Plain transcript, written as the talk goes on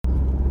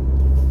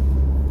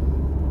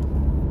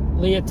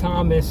Leah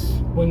Thomas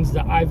wins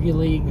the Ivy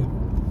League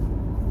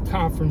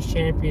Conference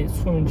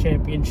swimming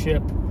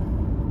championship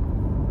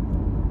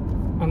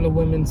on the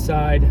women's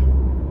side.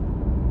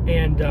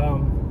 And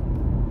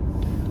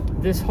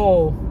this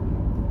whole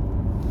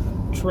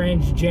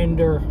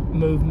transgender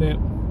movement,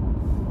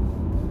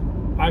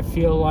 I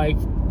feel like,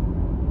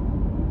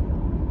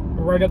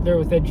 right up there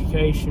with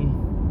education,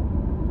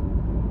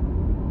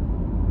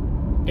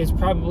 is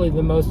probably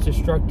the most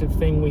destructive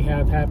thing we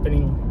have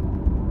happening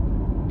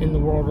in the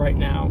world right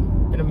now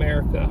in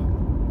America.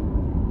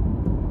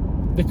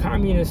 The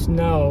communists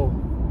know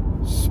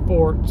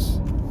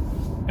sports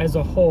as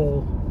a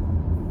whole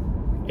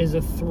is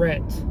a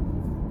threat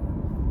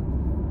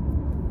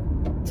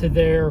to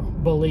their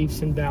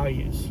beliefs and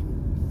values.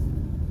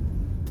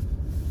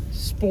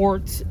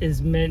 Sports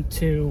is meant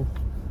to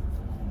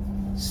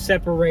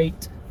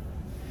separate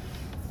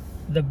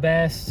the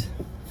best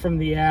from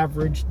the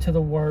average to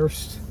the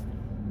worst.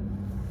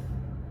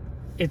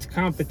 It's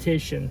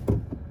competition.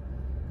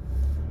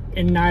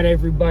 And not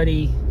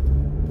everybody's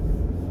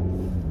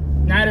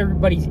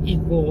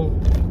equal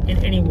in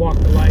any walk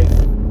of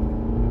life.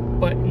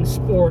 But in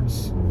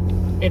sports,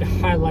 it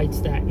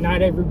highlights that.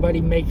 Not everybody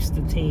makes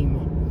the team.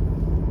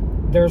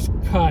 There's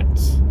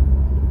cuts.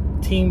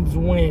 Teams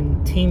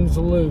win, teams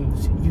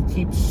lose. You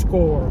keep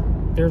score.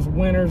 There's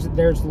winners,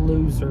 there's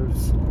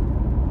losers.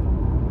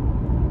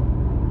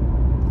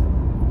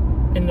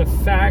 And the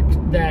fact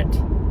that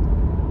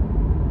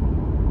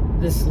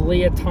this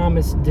Leah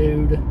Thomas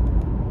dude,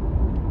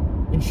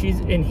 and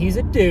he's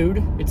a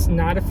dude, it's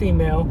not a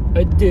female,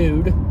 a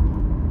dude,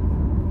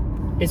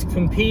 is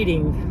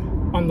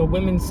competing on the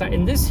women's side.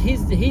 And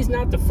he's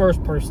not the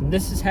first person.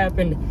 This has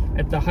happened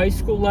at the high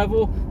school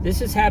level. This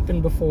has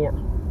happened before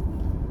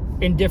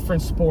in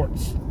different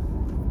sports.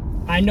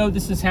 I know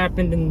this has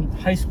happened in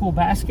high school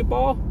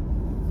basketball.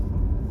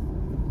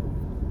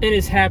 It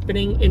is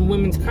happening in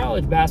women's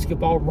college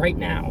basketball right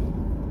now.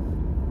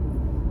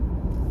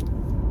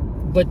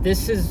 But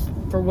this is,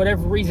 for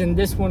whatever reason,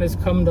 this one has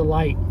come to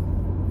light.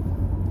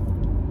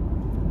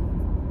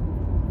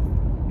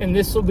 And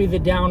this will be the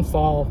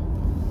downfall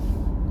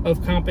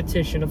of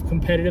competition, of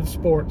competitive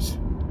sports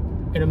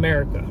in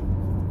America.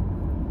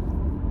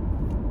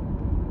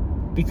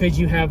 Because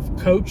you have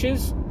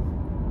coaches,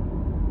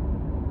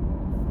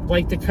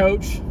 like the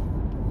coach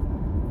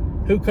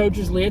who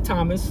coaches Leah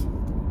Thomas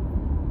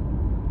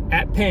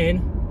at Penn,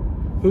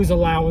 who's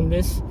allowing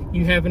this.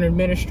 You have an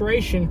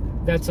administration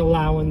that's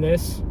allowing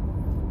this.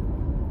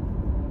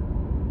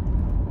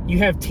 You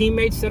have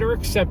teammates that are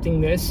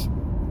accepting this,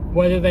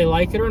 whether they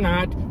like it or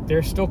not.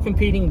 They're still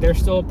competing. They're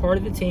still a part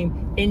of the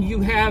team. And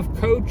you have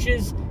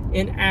coaches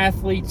and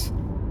athletes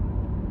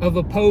of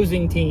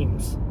opposing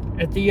teams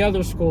at the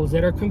other schools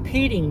that are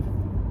competing,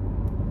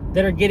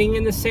 that are getting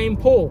in the same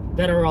pool,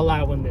 that are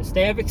allowing this.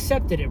 They have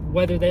accepted it.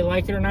 Whether they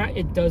like it or not,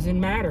 it doesn't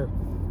matter.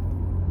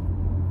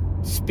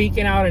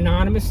 Speaking out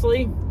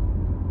anonymously,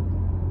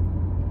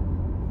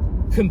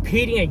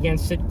 competing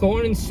against it,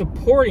 going and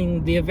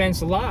supporting the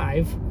events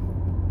live,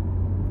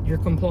 you're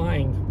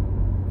complying.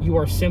 You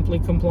are simply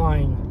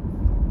complying.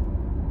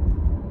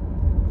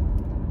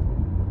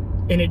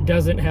 And it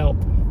doesn't help.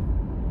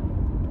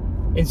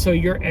 And so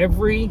you're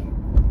every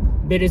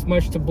bit as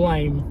much to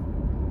blame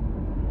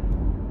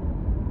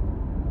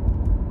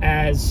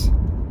as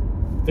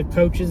the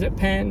coaches at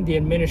Penn, the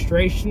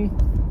administration,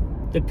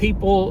 the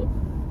people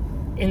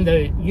in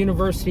the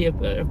University of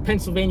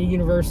Pennsylvania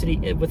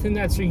University. Within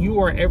that, so you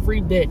are every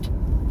bit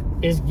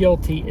as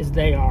guilty as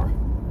they are.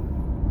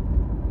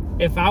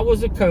 If I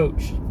was a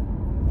coach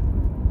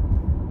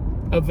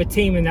of a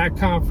team in that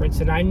conference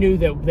and I knew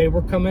that they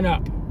were coming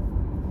up,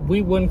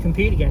 we wouldn't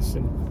compete against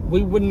them.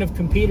 We wouldn't have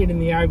competed in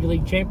the Ivy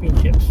League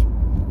championships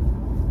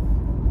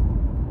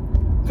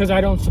because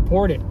I don't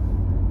support it.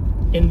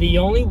 And the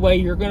only way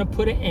you're going to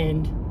put an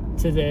end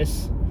to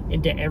this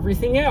and to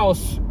everything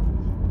else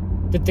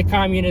that the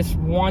communists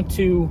want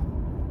to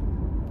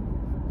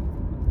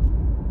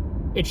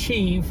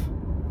achieve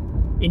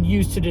and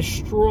use to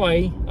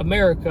destroy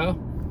America,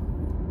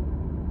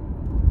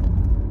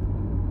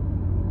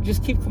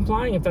 just keep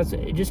complying.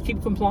 Just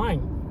keep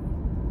complying.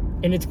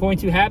 And it's going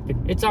to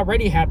happen. It's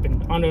already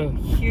happened on a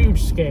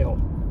huge scale.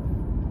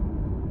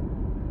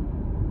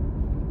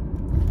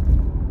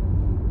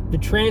 The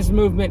trans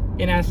movement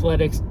in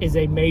athletics is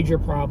a major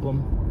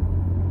problem.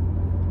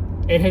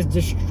 It has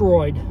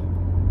destroyed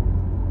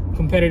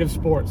competitive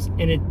sports,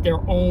 and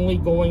they're only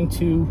going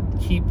to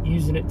keep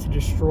using it to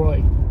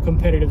destroy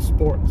competitive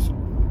sports.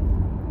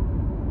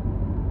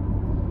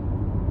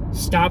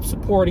 Stop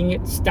supporting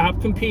it.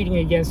 Stop competing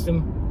against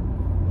them.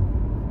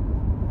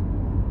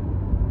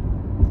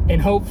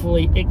 And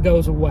hopefully it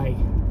goes away.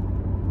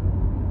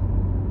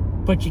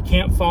 But you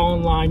can't fall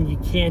in line. You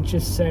can't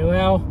just say,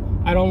 well,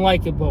 I don't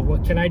like it, but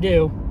what can I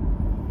do?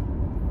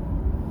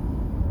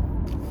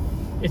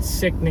 It's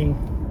sickening.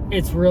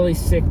 It's really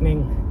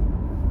sickening.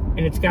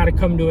 And it's got to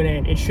come to an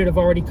end. It should have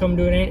already come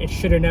to an end. It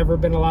should have never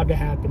been allowed to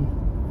happen.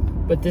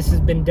 But this has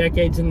been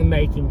decades in the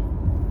making.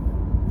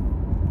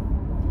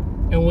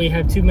 And we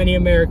have too many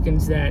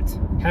Americans that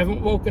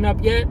haven't woken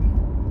up yet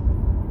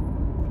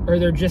or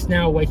they're just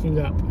now waking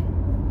up.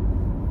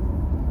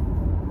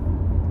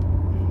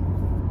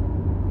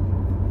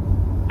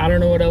 I don't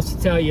know what else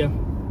to tell you.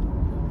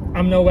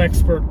 I'm no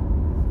expert,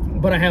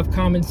 but I have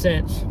common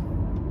sense.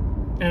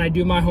 And I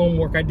do my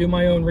homework. I do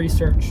my own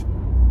research.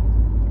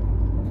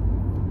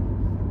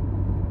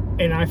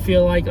 And I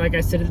feel like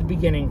I said at the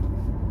beginning,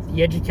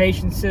 the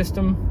education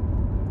system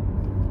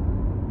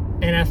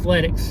and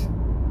athletics,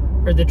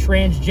 or the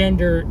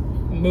transgender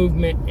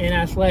movement in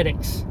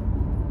athletics,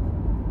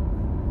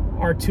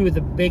 are two of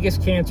the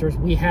biggest cancers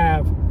we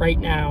have right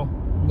now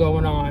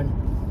going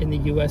on in the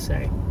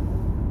USA.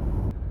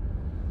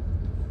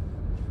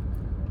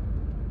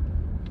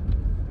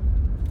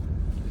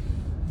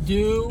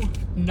 Do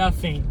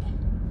nothing.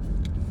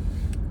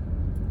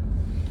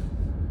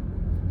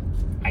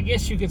 I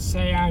guess you could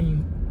say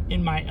I'm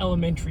in my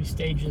elementary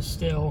stages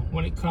still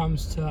when it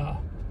comes to,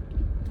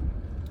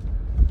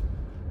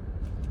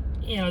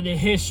 the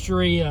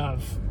history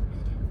of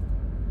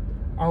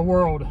our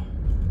world,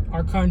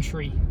 our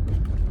country.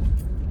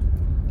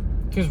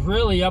 Because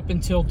really, up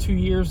until 2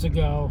 years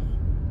ago,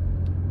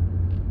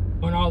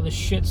 when all this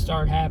shit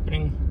started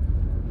happening,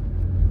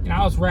 and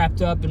I was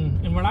wrapped up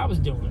in what I was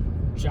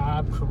doing,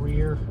 job,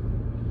 career,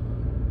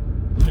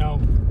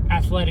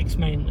 athletics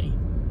mainly.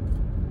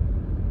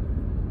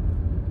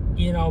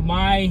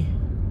 My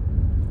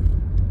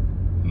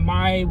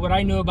what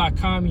I knew about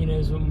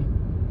communism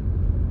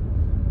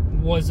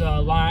was a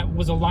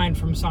line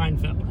from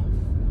Seinfeld.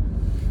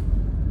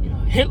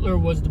 Hitler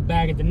was the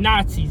bag of the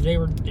Nazis. They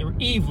were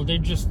evil. They're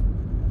just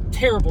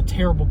terrible,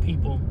 terrible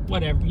people.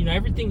 Whatever.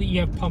 Everything that you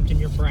have pumped in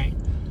your brain.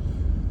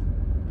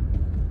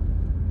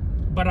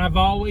 But I've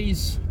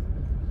always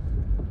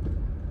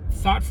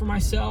thought for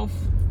myself.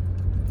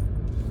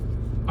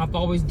 I've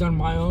always done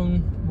my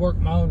own work,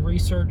 my own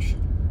research.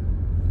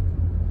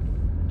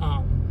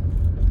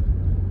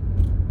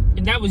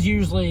 And that was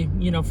usually,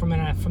 from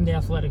the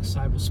athletics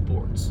side with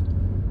sports.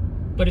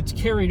 But it's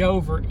carried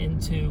over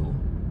into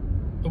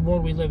the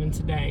world we live in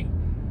today.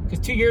 Because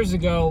 2 years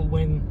ago,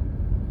 when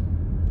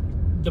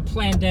the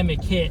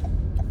pandemic hit,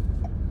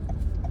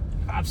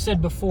 I've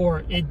said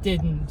before,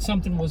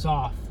 something was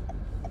off.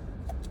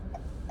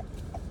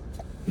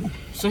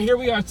 So here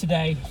we are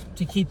today,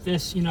 to keep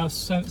this,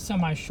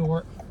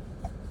 semi-short.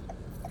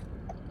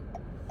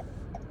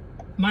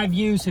 My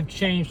views have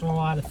changed on a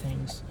lot of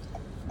things.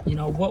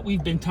 What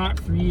we've been taught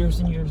for years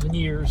and years and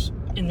years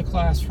in the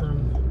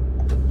classroom,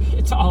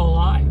 it's all a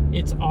lie.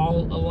 It's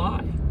all a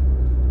lie.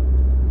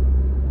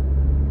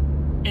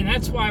 And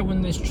that's why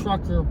when this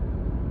trucker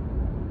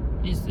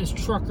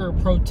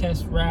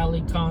protest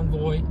rally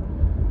convoy,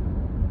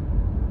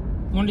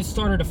 when it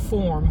started to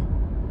form,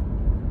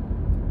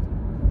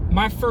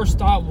 my first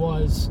thought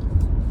was,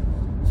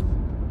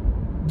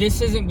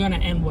 this isn't going to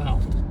end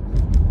well.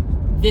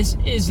 This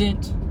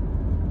isn't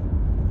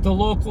the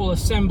local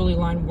assembly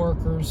line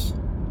workers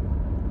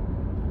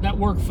that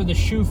work for the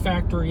shoe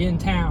factory in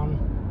town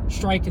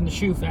striking the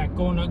shoe factory,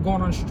 going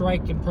on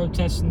strike and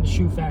protesting the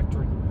shoe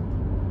factory.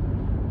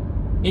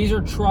 These are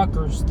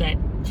truckers that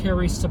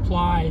carry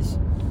supplies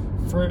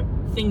for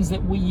things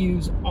that we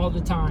use all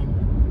the time.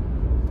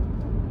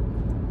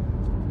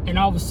 And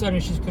all of a sudden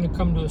it's just going to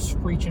come to a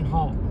screeching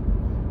halt.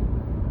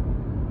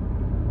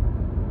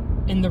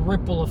 And the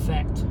ripple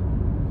effect.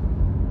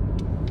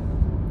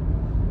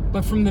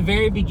 But from the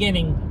very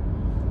beginning,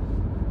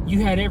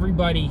 you had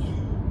everybody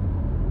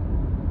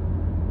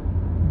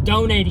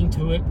donating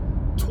to it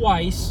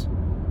twice,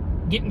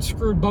 getting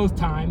screwed both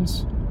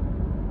times,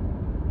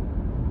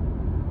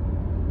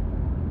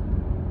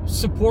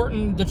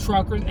 supporting the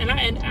truckers, the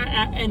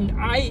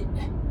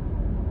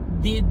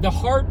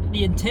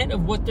intent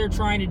of what they're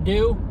trying to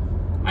do,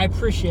 I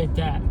appreciate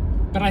that.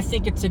 But I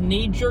think it's a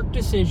knee-jerk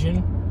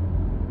decision.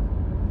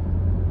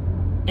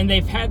 And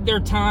they've had their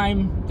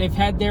time. They've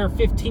had their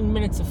 15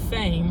 minutes of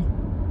fame.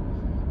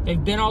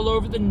 They've been all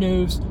over the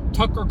news.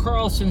 Tucker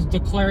Carlson's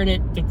declared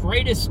it the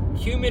greatest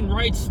human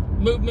rights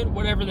movement,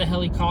 whatever the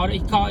hell he called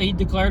it. He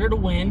declared it a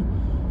win.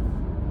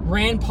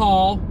 Rand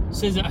Paul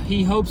says that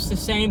he hopes the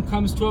same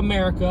comes to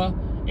America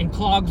and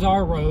clogs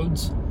our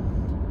roads.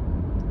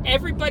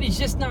 Everybody's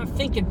just not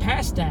thinking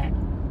past that.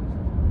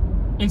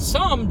 And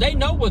some, they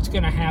know what's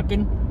going to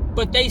happen,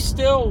 but they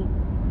still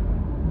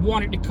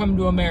want it to come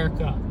to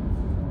America.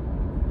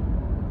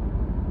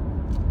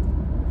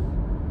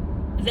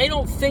 They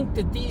don't think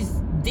that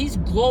these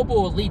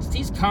global elites,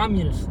 these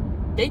communists,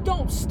 they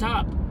don't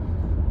stop.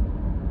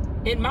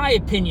 In my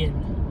opinion,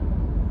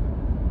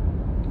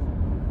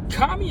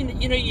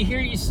 you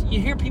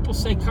hear people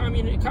say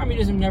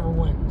communism never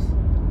wins.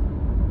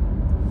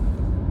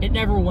 It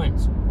never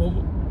wins. Well,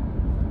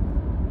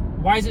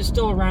 why is it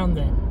still around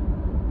then?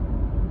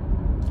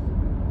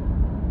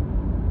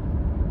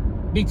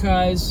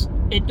 Because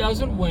it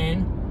doesn't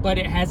win, but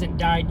it hasn't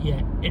died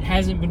yet. It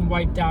hasn't been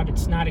wiped out.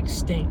 It's not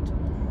extinct.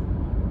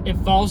 It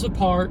falls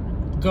apart,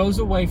 goes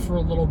away for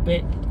a little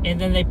bit,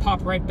 and then they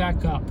pop right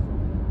back up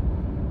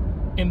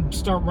and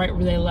start right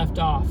where they left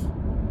off.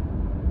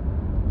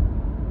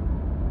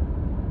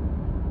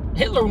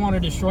 Hitler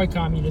wanted to destroy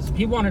communism.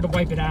 He wanted to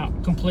wipe it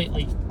out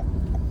completely.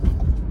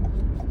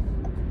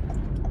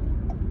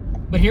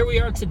 But here we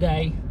are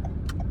today,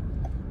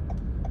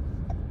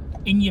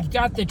 and you've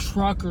got the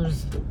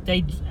truckers.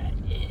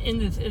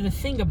 And the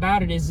thing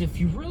about it is, if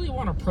you really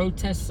want to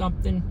protest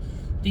something,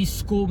 these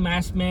school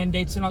mask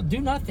mandates and all, do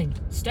nothing.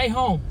 Stay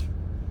home.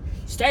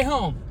 Stay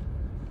home.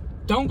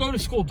 Don't go to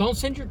school. Don't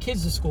send your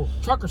kids to school.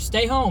 Truckers,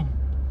 stay home.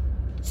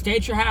 Stay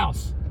at your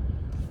house.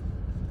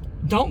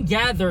 Don't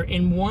gather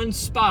in one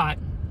spot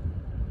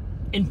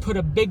and put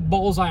a big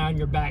bullseye on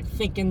your back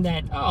thinking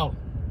that, oh,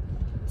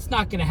 it's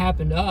not going to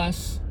happen to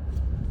us.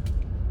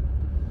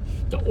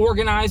 The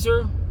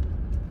organizer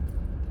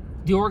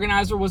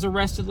was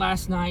arrested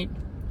last night.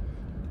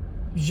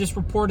 It was just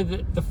reported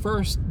that the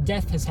first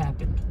death has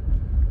happened.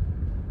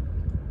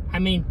 I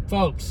mean,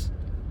 folks,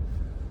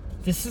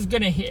 this is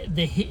going to hit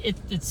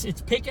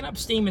it's picking up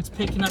steam, it's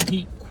picking up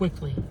heat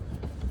quickly.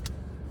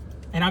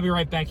 And I'll be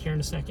right back here in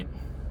a second.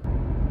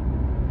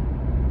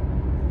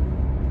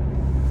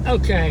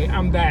 Okay,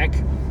 I'm back.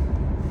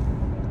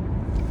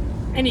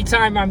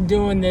 Anytime I'm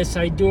doing this,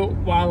 I do it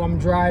while I'm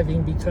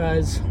driving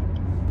because,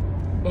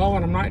 well,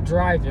 when I'm not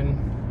driving,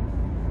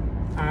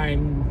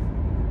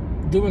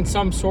 I'm doing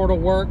some sort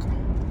of work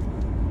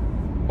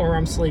or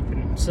I'm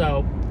sleeping.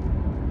 So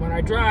when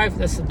I drive,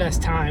 that's the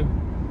best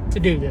time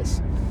to do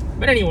this.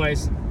 But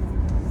anyways,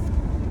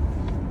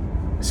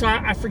 so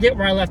I forget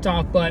where I left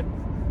off, but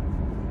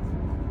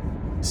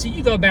so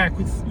you go back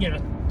with,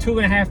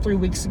 2.5, 3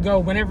 weeks ago,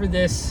 whenever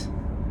this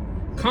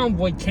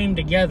convoy came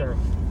together.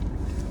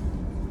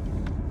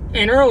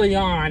 And early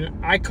on,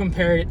 I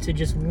compared it to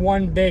just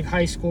one big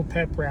high school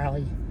pep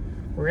rally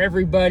where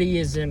everybody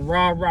is in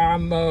rah-rah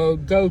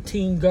mode, go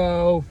team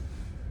go,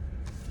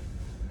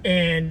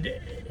 and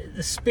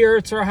the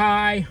spirits are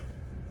high,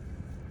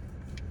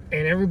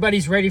 and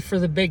everybody's ready for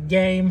the big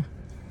game,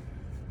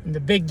 and the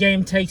big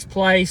game takes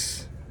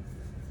place,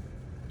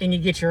 and you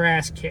get your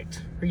ass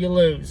kicked, or you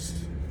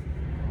lose.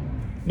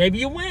 Maybe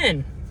you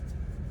win.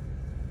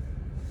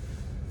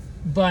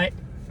 But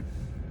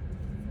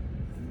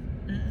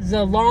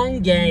the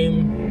long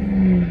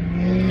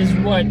game is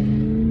what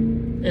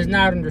is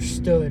not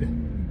understood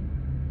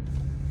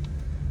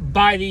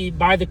by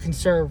the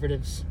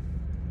conservatives,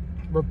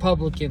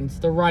 Republicans,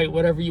 the right,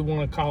 whatever you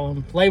want to call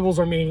them. Labels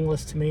are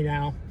meaningless to me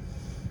now.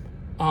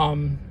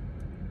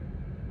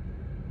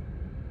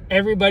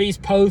 Everybody's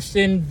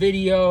posting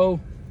video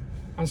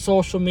on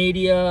social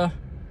media,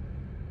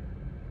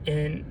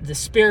 and the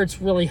spirit's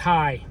really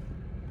high.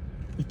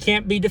 We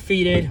can't be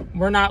defeated.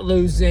 We're not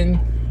losing.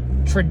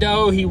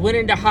 Trudeau, he went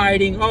into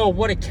hiding. Oh,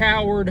 what a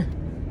coward.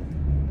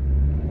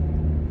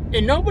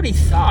 And nobody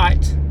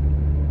thought,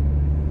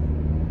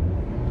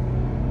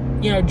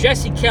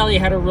 Jesse Kelly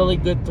had a really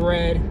good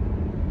thread.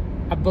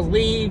 I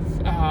believe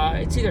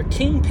it's either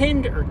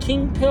Kingpinned or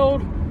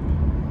Kingpilled.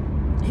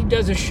 He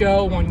does a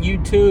show on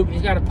YouTube.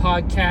 He's got a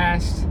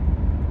podcast.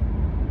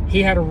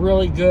 He had a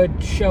really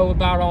good show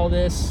about all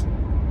this.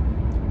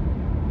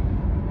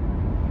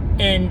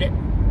 And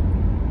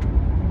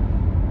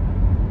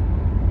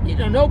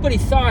nobody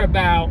thought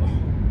about,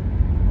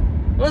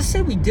 let's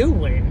say we do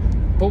win,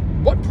 but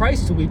what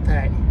price do we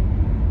pay?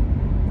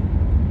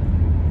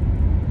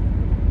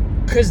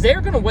 Because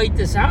they're going to wait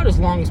this out as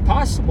long as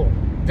possible.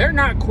 They're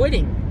not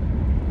quitting.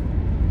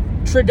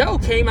 Trudeau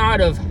came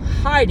out of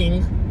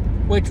hiding,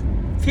 which,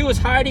 if he was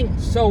hiding,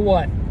 so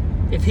what?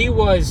 If he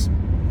was,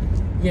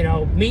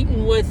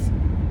 meeting with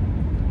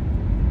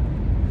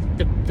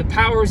the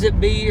powers that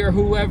be or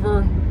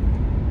whoever,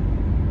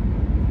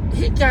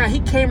 he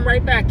came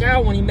right back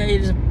out when he made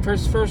his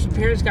first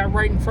appearance, got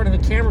right in front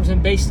of the cameras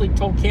and basically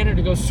told Canada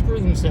to go screw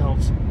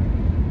themselves.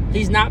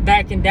 He's not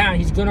backing down.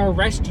 He's going to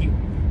arrest you.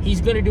 He's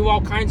going to do all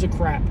kinds of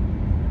crap.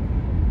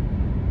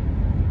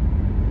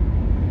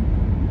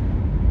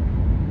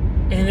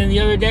 And then the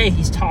other day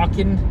he's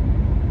talking,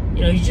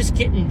 he's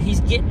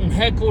getting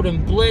heckled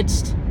and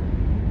blitzed,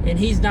 and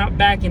he's not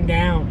backing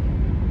down.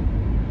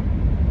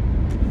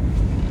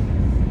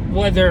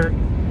 Whether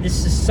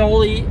this is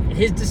solely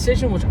his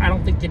decision, which I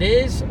don't think it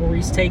is, or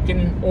he's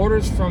taking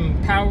orders from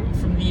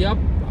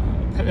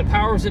the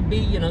powers that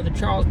be, the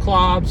Charles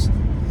Schwabs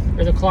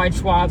or the Clyde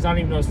Schwabs. I don't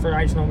even know his first.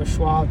 I just know him as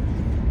Schwab.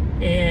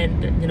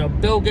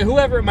 And Bill Gates,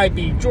 whoever it might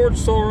be, George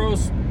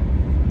Soros,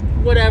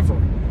 whatever.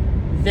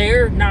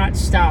 They're not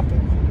stopping.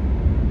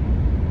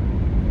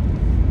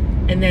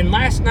 And then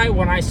last night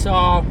when I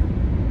saw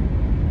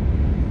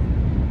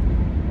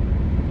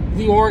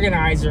the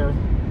organizer,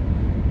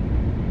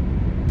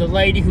 the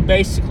lady who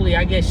basically,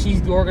 I guess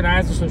she's the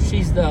organizer, so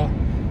she's the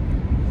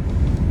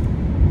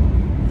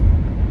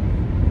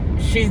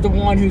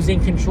one who's in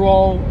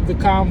control of the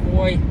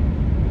convoy.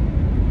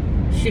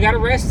 She got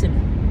arrested.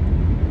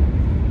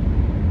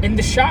 And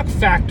the shock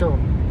factor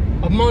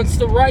amongst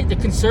the right, the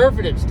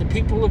conservatives, the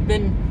people who have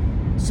been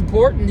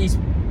supporting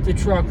the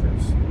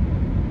truckers,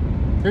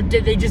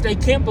 they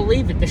can't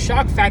believe it. The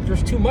shock factor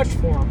is too much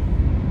for them.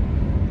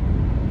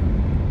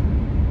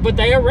 But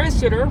they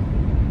arrested her,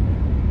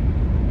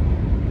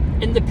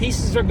 and the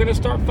pieces are going to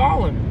start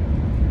falling.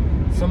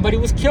 Somebody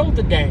was killed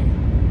today.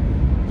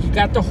 You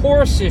got the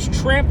horses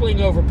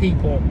trampling over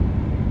people.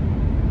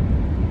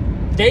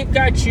 They've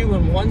got you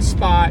in one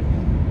spot,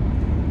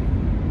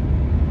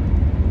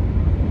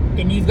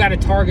 and you've got a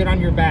target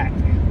on your back.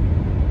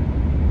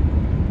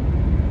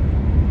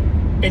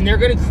 And they're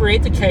going to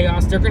create the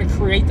chaos. They're going to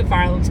create the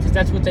violence because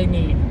that's what they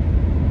need.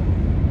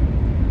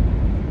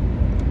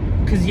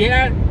 Because,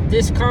 yeah,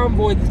 this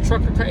convoy, the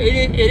trucker,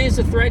 it is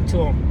a threat to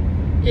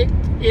them.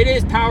 It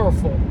is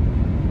powerful.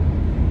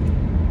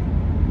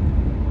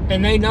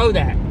 And they know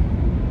that.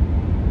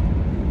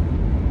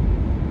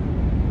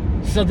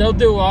 So they'll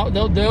do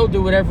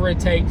whatever it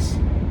takes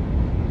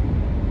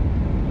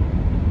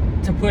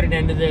to put an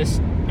end to this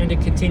and to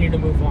continue to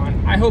move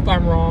on. I hope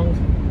I'm wrong,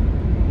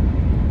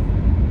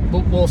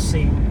 but we'll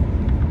see.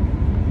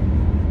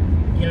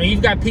 You know,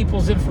 you've got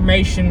people's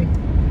information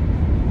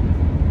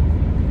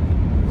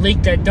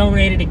leaked that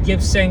donated to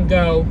Give, Send,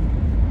 Go.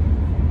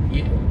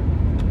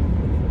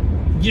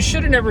 You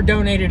should have never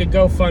donated to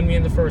GoFundMe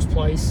in the first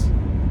place.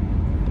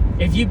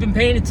 If you've been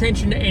paying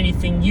attention to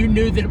anything, you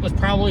knew that it was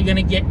probably going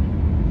to get,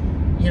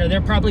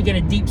 they're probably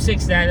going to deep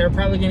six that. They're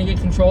probably going to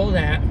get control of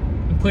that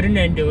and put an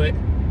end to it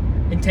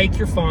and take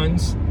your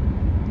funds.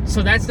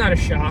 So that's not a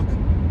shock.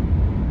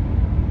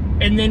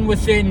 And then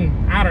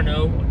within, I don't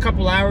know, a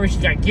couple hours,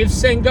 you got Give,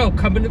 Send, Go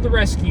coming to the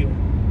rescue.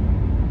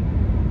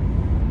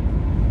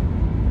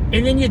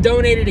 And then you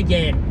donate it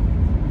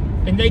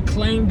again. And they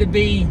claim to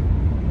be,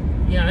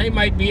 they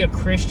might be a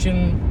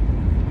Christian,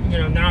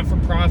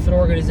 not-for-profit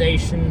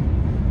organization.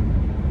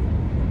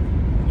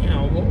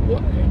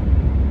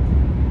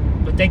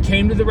 But they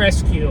came to the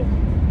rescue.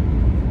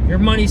 Your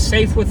money's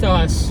safe with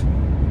us.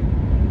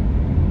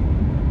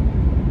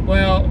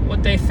 Well,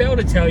 what they fail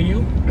to tell you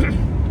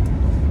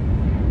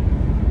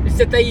is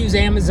that they use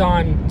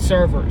Amazon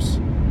servers.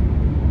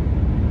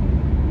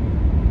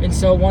 And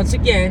so once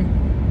again,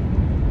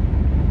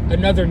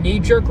 another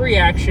knee-jerk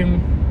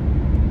reaction.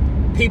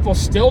 People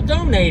still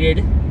donated,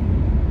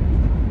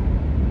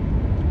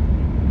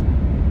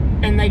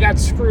 and they got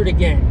screwed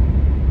again.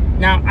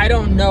 Now, I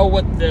don't know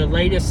what the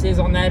latest is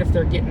on that, if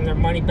they're getting their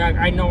money back.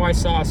 I know I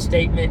saw a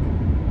statement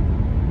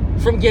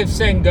from Give,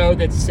 Send, Go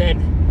that said,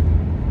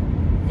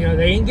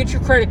 they didn't get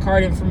your credit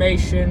card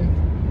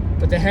information,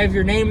 but they have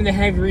your name and they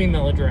have your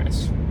email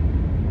address.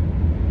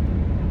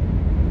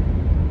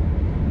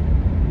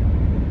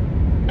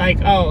 Like,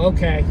 oh,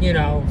 okay,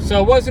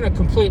 so it wasn't a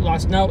complete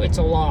loss. No, it's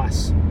a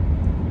loss.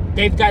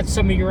 They've got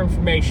some of your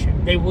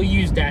information. They will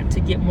use that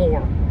to get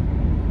more.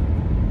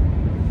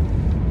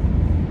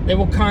 They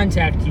will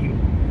contact you.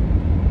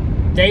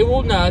 They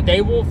will know.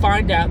 They will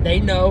find out. They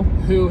know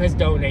who has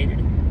donated.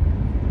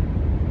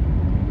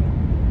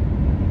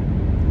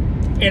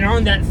 And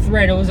on that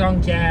thread, it was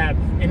on Gab.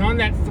 And on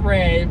that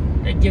thread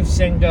that Give,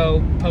 Send,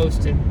 Go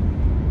posted,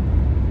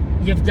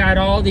 you've got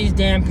all these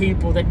damn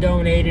people that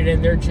donated,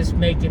 and they're just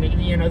making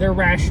it, they're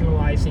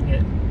rationalizing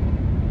it.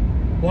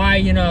 Why,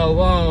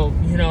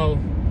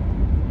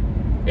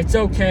 it's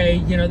okay,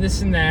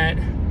 this and that.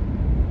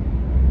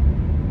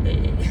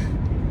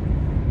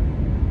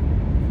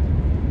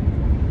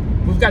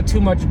 We've got too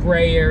much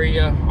gray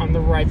area on the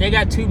right. They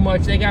got too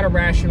much. They got to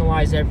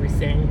rationalize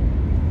everything.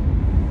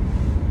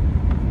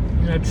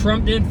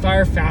 Trump didn't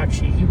fire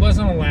Fauci. He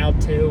wasn't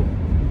allowed to.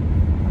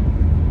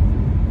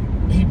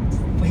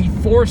 He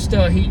forced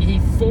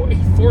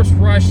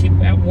Rush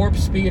at warp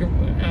speed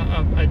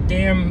a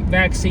damn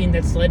vaccine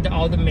that's led to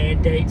all the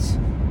mandates.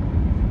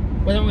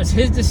 Whether it was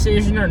his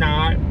decision or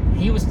not,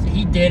 he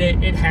did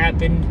it. It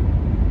happened.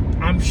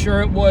 I'm sure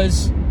it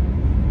was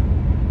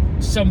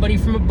somebody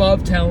from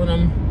above telling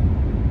him,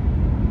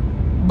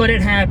 but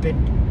it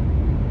happened.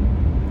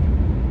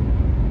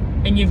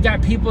 And you've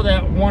got people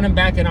that want him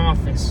back in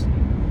office.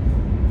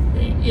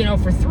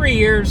 For 3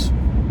 years,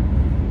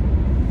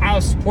 I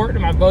was supporting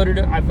him. I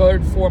voted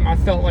for him. I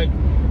felt like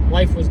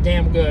life was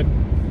damn good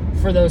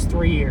for those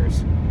 3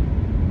 years.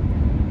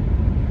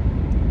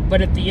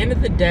 But at the end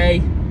of the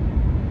day,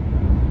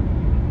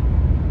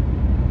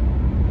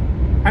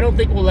 I don't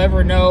think we'll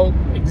ever know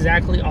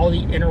exactly all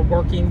the inner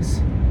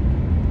workings,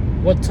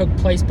 what took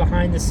place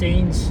behind the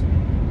scenes.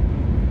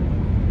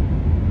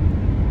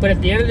 But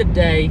at the end of the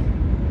day,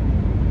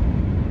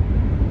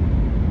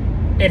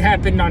 it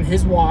happened on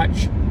his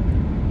watch.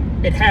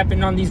 It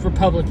happened on these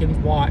Republicans'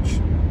 watch.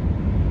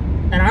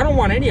 And I don't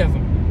want any of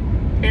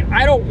them. And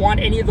I don't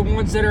want any of the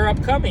ones that are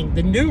upcoming,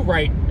 the new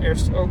right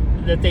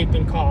that they've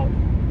been called.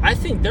 I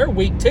think they're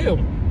weak too.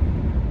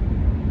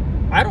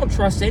 I don't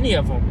trust any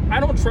of them. I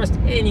don't trust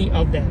any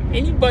of them.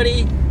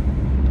 Anybody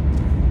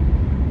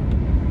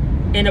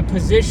in a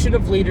position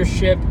of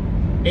leadership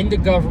in the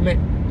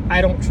government,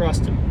 I don't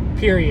trust them.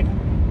 Period.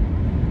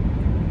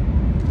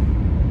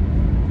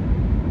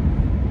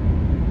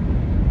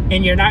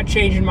 And you're not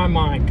changing my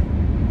mind.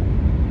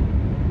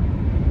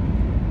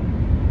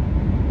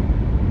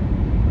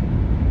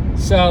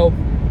 So,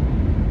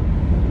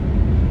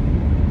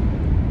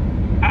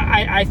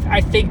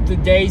 I think the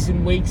days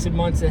and weeks and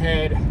months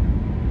ahead,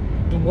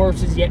 the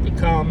worst is yet to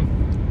come.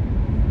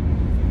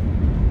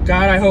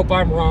 God, I hope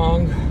I'm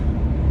wrong.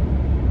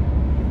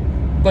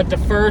 But the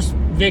first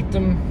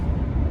victim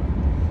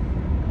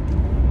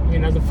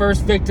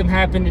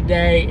happened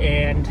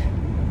today, and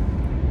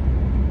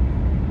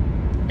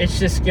it's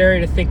just scary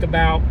to think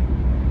about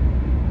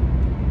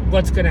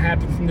what's going to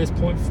happen from this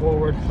point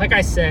forward. Like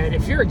I said,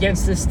 if you're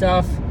against this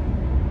stuff,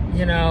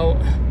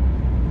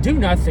 do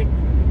nothing.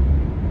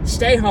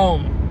 Stay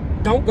home.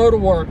 Don't go to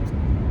work.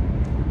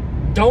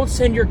 Don't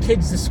send your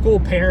kids to school,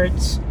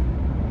 parents.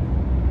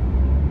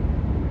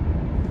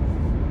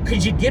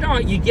 Because you get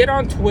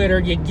on Twitter,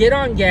 you get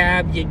on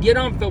Gab, you get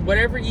on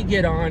whatever you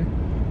get on,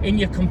 and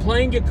you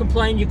complain,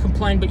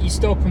 but you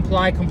still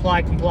comply.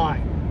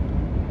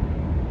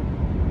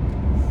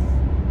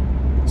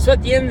 So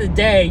at the end of the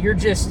day, you're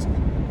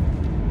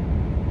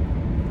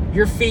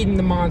feeding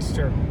the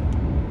monster.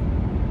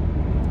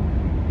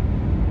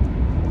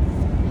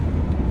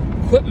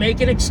 Quit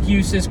making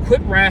excuses,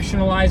 quit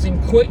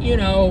rationalizing, quit,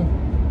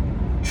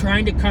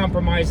 trying to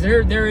compromise.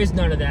 There is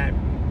none of that.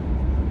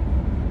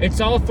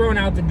 It's all thrown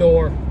out the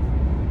door.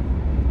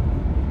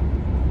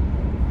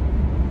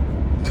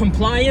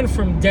 Complying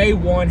from day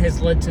one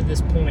has led to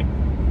this point.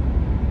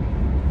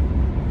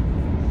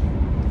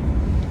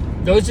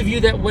 Those of you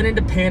that went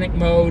into panic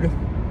mode,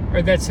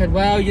 or that said,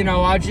 well,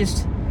 I'll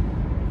just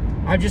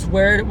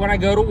wear it when I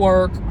go to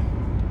work.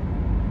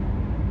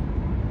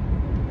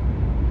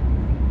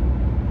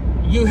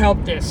 You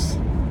helped this.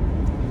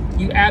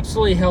 You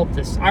absolutely helped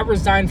this. I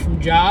resigned from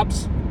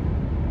jobs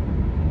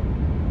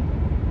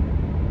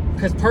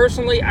because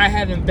personally, I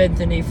haven't bent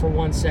the knee for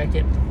 1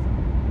 second.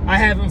 I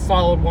haven't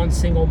followed one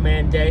single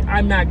mandate.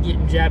 I'm not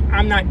getting jabbed.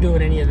 I'm not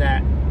doing any of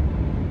that.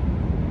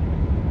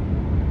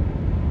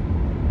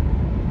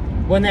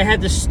 When they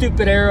had the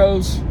stupid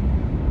arrows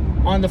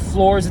on the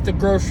floors at the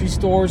grocery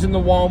stores and the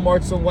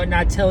Walmarts and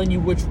whatnot telling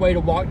you which way to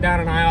walk down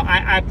an aisle,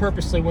 I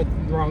purposely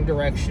went the wrong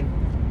direction.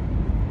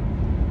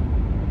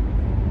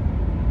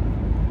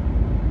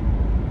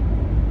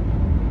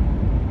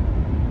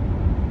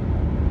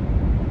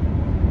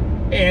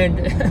 And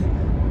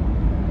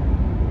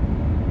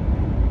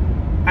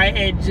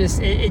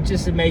it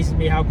just amazes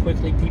me how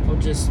quickly people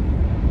just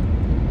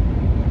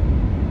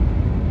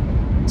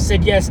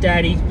said, yes,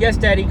 daddy,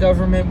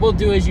 government, we'll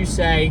do as you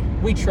say,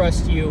 we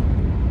trust you,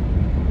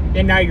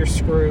 and now you're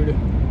screwed.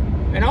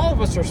 And all of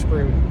us are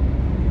screwed.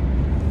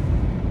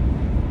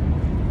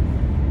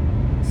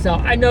 So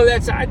I know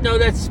I've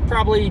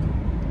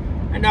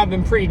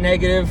been pretty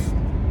negative,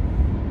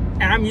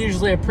 and I'm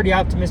usually a pretty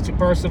optimistic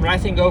person, but I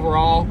think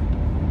overall,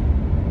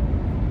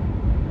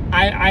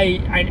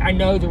 I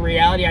know the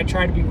reality. I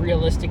try to be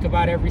realistic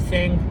about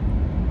everything,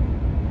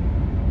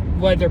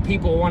 whether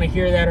people want to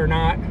hear that or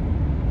not.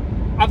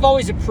 I've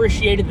always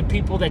appreciated the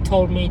people that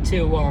told me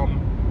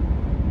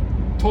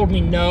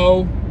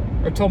no,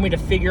 or told me to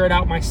figure it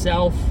out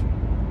myself,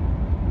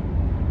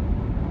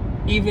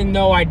 even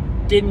though I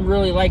didn't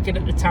really like it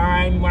at the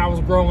time when I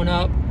was growing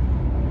up.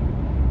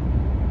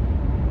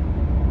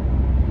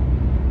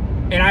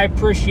 And I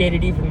appreciate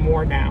it even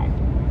more now.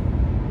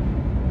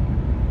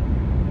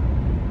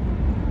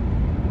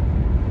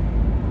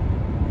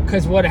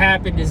 Because what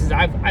happened is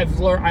I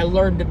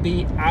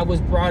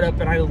was brought up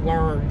and I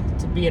learned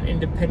to be an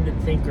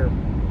independent thinker.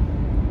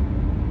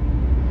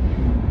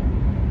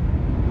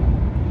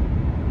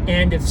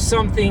 And if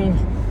something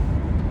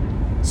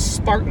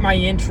sparked my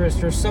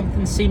interest or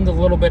something seemed a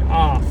little bit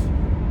off,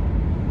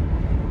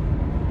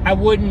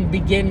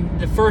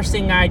 the first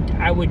thing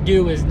I would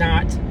do is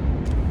not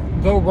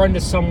go run to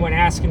someone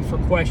asking for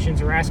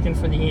questions or asking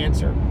for the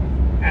answer.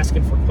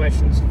 Asking for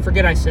questions.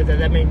 Forget I said that.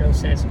 That made no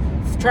sense.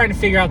 Trying to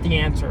figure out the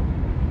answer.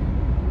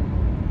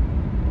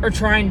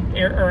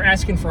 Or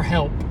asking for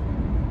help.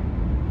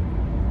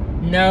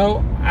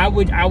 No, I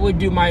would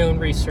do my own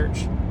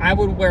research. I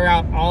would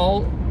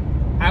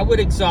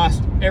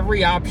exhaust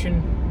every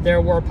option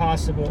there were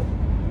possible.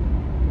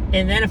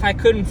 And then if I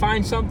couldn't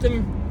find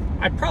something,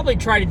 I'd probably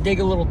try to dig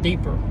a little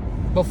deeper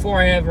before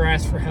I ever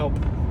asked for help.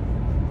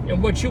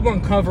 And what you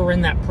uncover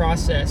in that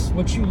process,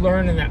 what you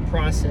learn in that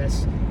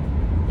process,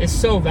 is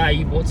so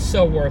valuable. It's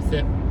so worth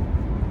it.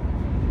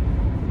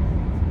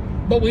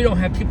 But we don't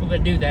have people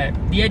that do that.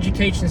 The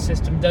education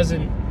system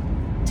doesn't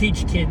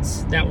teach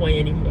kids that way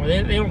anymore.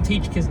 They don't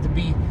teach kids to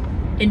be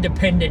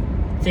independent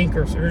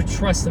thinkers or to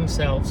trust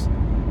themselves.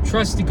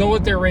 Trust to go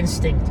with their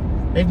instinct.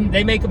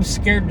 They make them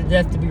scared to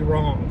death to be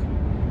wrong.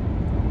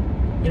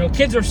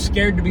 Kids are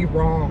scared to be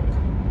wrong.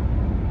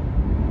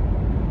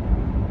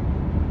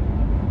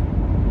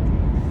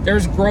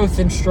 There's growth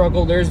in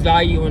struggle. There's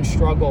value in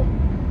struggle.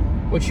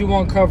 What you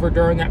uncover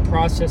during that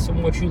process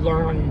and what you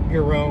learn on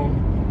your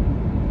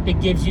own, it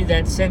gives you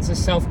that sense of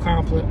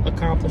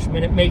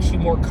self-accomplishment. It makes you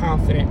more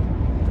confident.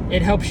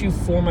 It helps you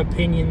form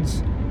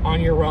opinions on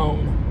your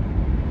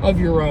own, of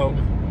your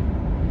own.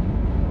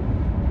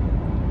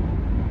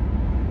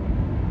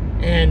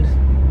 And,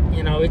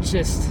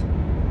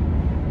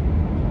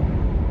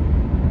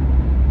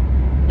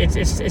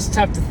 it's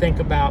tough to think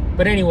about.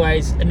 But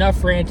anyways,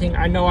 enough ranting.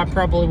 I know I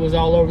probably was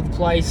all over the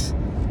place.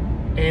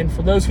 And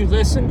for those who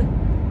listened,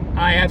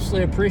 I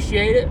absolutely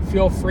appreciate it.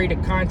 Feel free to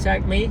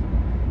contact me.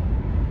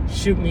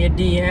 shoot me a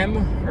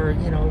DM, or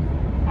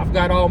I've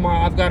got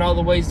all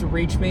the ways to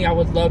reach me. I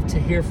would love to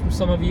hear from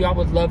some of you. I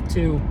would love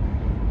to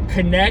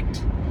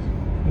connect,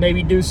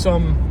 maybe do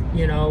some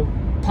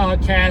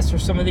podcasts or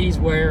some of these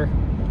where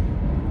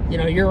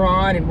you're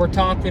on and we're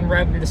talking, we're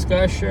having a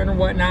discussion or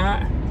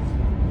whatnot.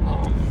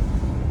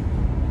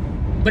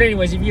 But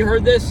anyways, if you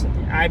heard this,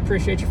 I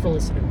appreciate you for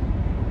listening.